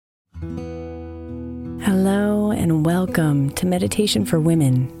Hello and welcome to Meditation for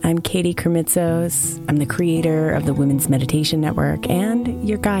Women. I'm Katie Kermitzos. I'm the creator of the Women's Meditation Network and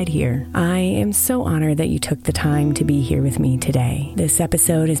your guide here. I am so honored that you took the time to be here with me today. This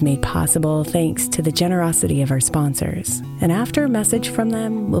episode is made possible thanks to the generosity of our sponsors. And after a message from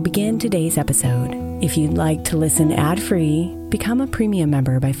them, we'll begin today's episode. If you'd like to listen ad-free, become a premium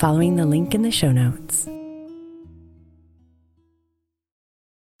member by following the link in the show notes.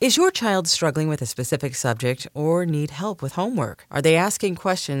 Is your child struggling with a specific subject or need help with homework? Are they asking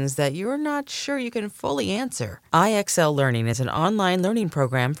questions that you're not sure you can fully answer? IXL Learning is an online learning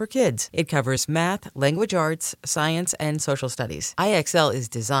program for kids. It covers math, language arts, science, and social studies. IXL is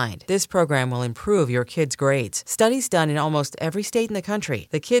designed. This program will improve your kids' grades. Studies done in almost every state in the country.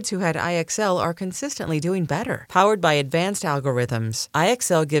 The kids who had IXL are consistently doing better. Powered by advanced algorithms,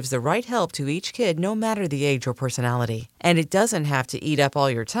 IXL gives the right help to each kid no matter the age or personality. And it doesn't have to eat up all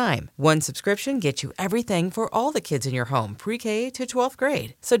your time. One subscription gets you everything for all the kids in your home, pre-K to 12th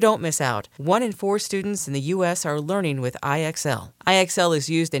grade. So don't miss out. 1 in 4 students in the U.S. are learning with IXL. IXL is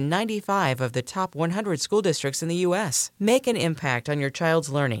used in 95 of the top 100 school districts in the U.S. Make an impact on your child's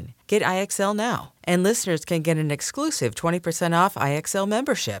learning. Get IXL now. And listeners can get an exclusive 20% off IXL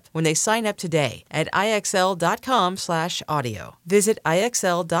membership when they sign up today at IXL.com/audio. Visit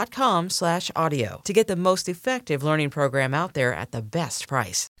IXL.com/audio to get the most effective learning program out there at the best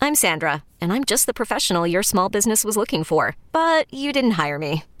price. I'm Sandra, and I'm just the professional your small business was looking for. But you didn't hire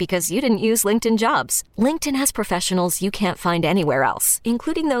me because you didn't use LinkedIn Jobs. LinkedIn has professionals you can't find anywhere else,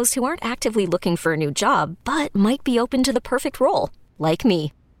 including those who aren't actively looking for a new job, but might be open to the perfect role, like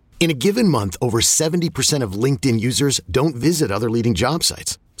me. In a given month, over 70% of LinkedIn users don't visit other leading job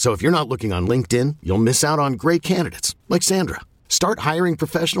sites. So if you're not looking on LinkedIn, you'll miss out on great candidates like Sandra. Start hiring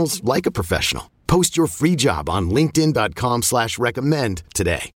professionals like a professional. Post your free job on linkedin.com/recommend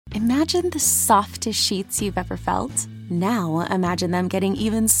today. Imagine the softest sheets you've ever felt. Now imagine them getting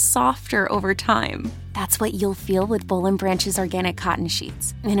even softer over time. That's what you'll feel with Boll & Branch's organic cotton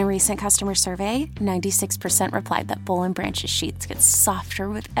sheets. In a recent customer survey, 96% replied that Boll & Branch's sheets get softer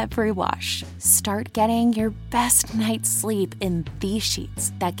with every wash. Start getting your best night's sleep in these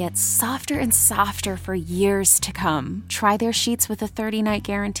sheets that get softer and softer for years to come. Try their sheets with a 30-night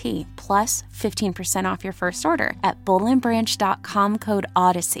guarantee, plus 15% off your first order at bollandbranch.com code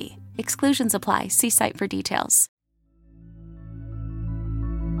Odyssey. Exclusions apply. See site for details.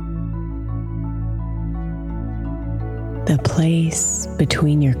 The place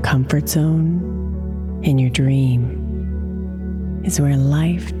between your comfort zone and your dream is where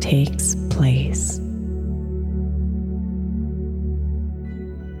life takes place.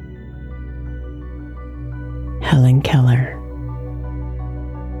 Helen Keller.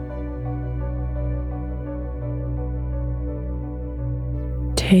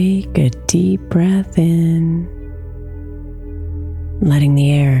 Take a deep breath in, letting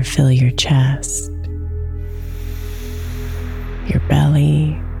the air fill your chest, your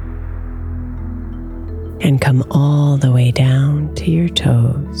belly, and come all the way down to your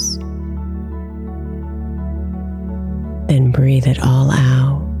toes. Then breathe it all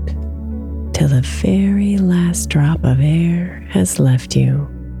out till the very last drop of air has left you.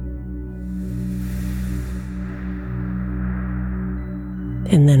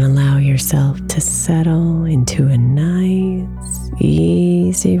 And then allow yourself to settle into a nice,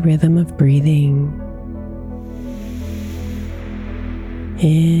 easy rhythm of breathing.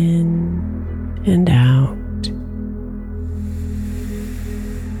 In and out,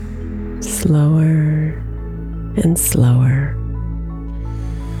 slower and slower,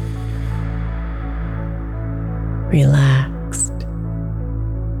 relaxed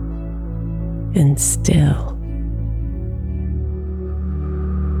and still.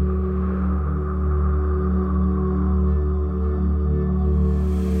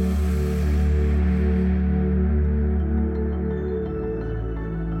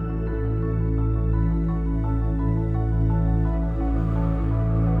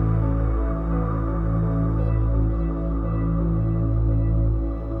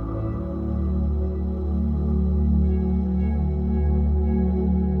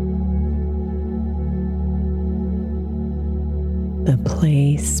 The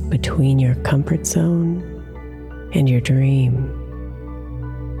place between your comfort zone and your dream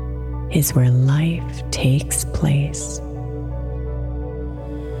is where life takes place.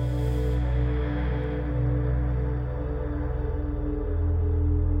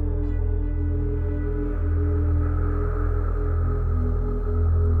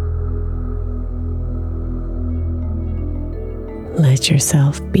 Let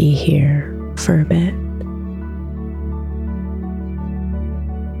yourself be here for a bit.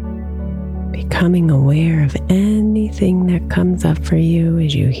 becoming aware of anything that comes up for you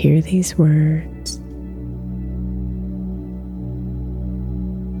as you hear these words,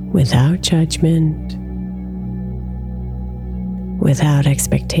 without judgment, without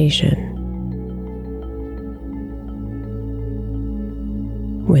expectation,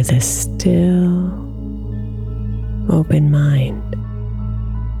 with a still, open mind.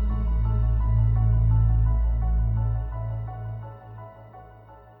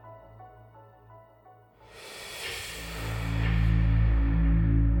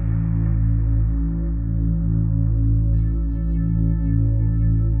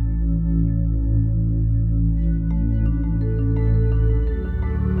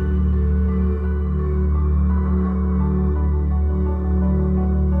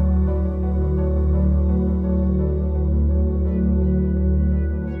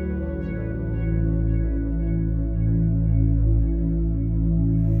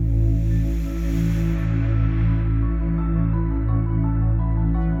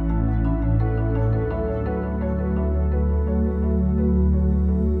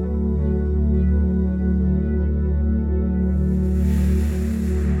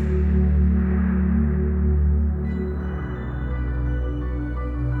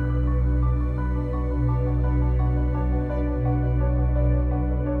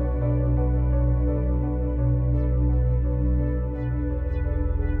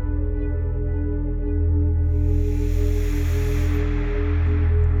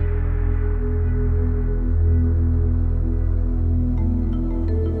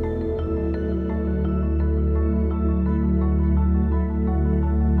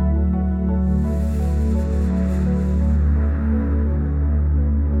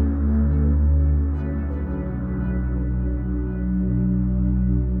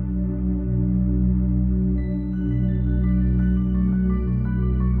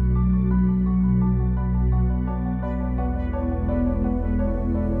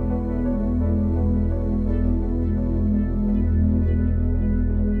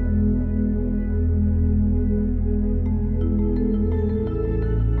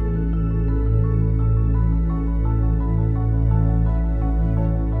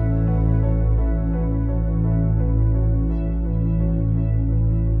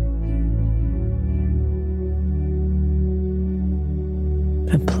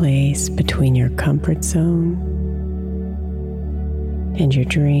 The place between your comfort zone and your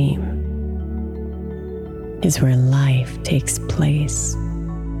dream is where life takes place.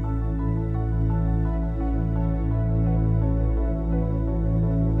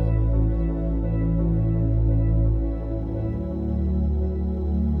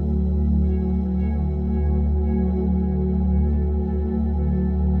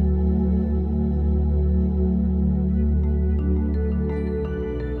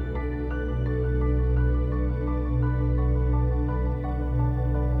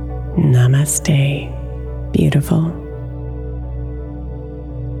 Namaste, beautiful.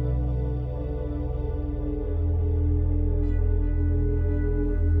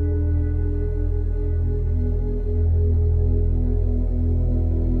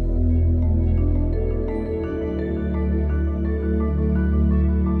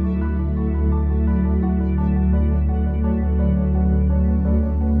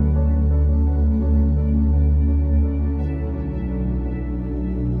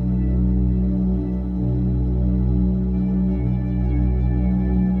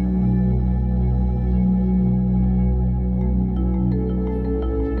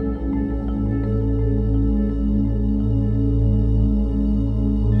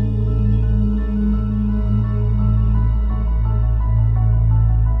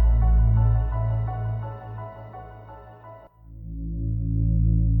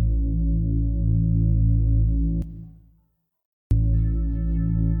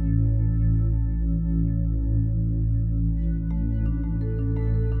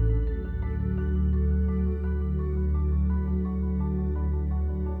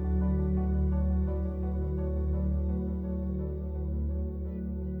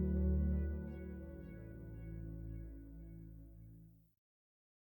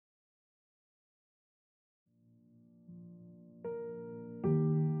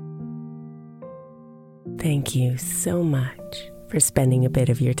 Thank you so much for spending a bit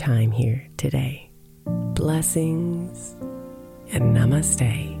of your time here today. Blessings and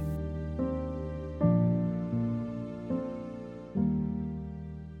namaste.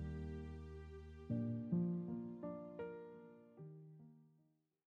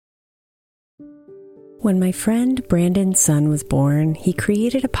 When my friend Brandon's son was born, he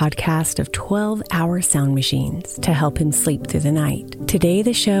created a podcast of 12-hour sound machines to help him sleep through the night. Today,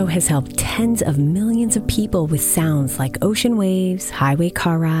 the show has helped tens of millions of people with sounds like ocean waves, highway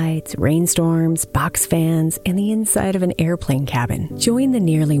car rides, rainstorms, box fans, and the inside of an airplane cabin. Join the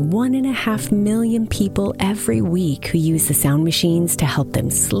nearly 1.5 million people every week who use the sound machines to help them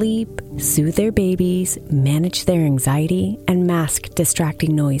sleep, soothe their babies, manage their anxiety, and mask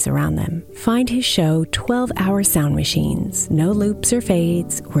distracting noise around them. Find his show 12-Hour Sound Machines, no loops or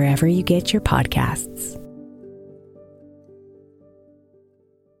fades, wherever you get your podcasts.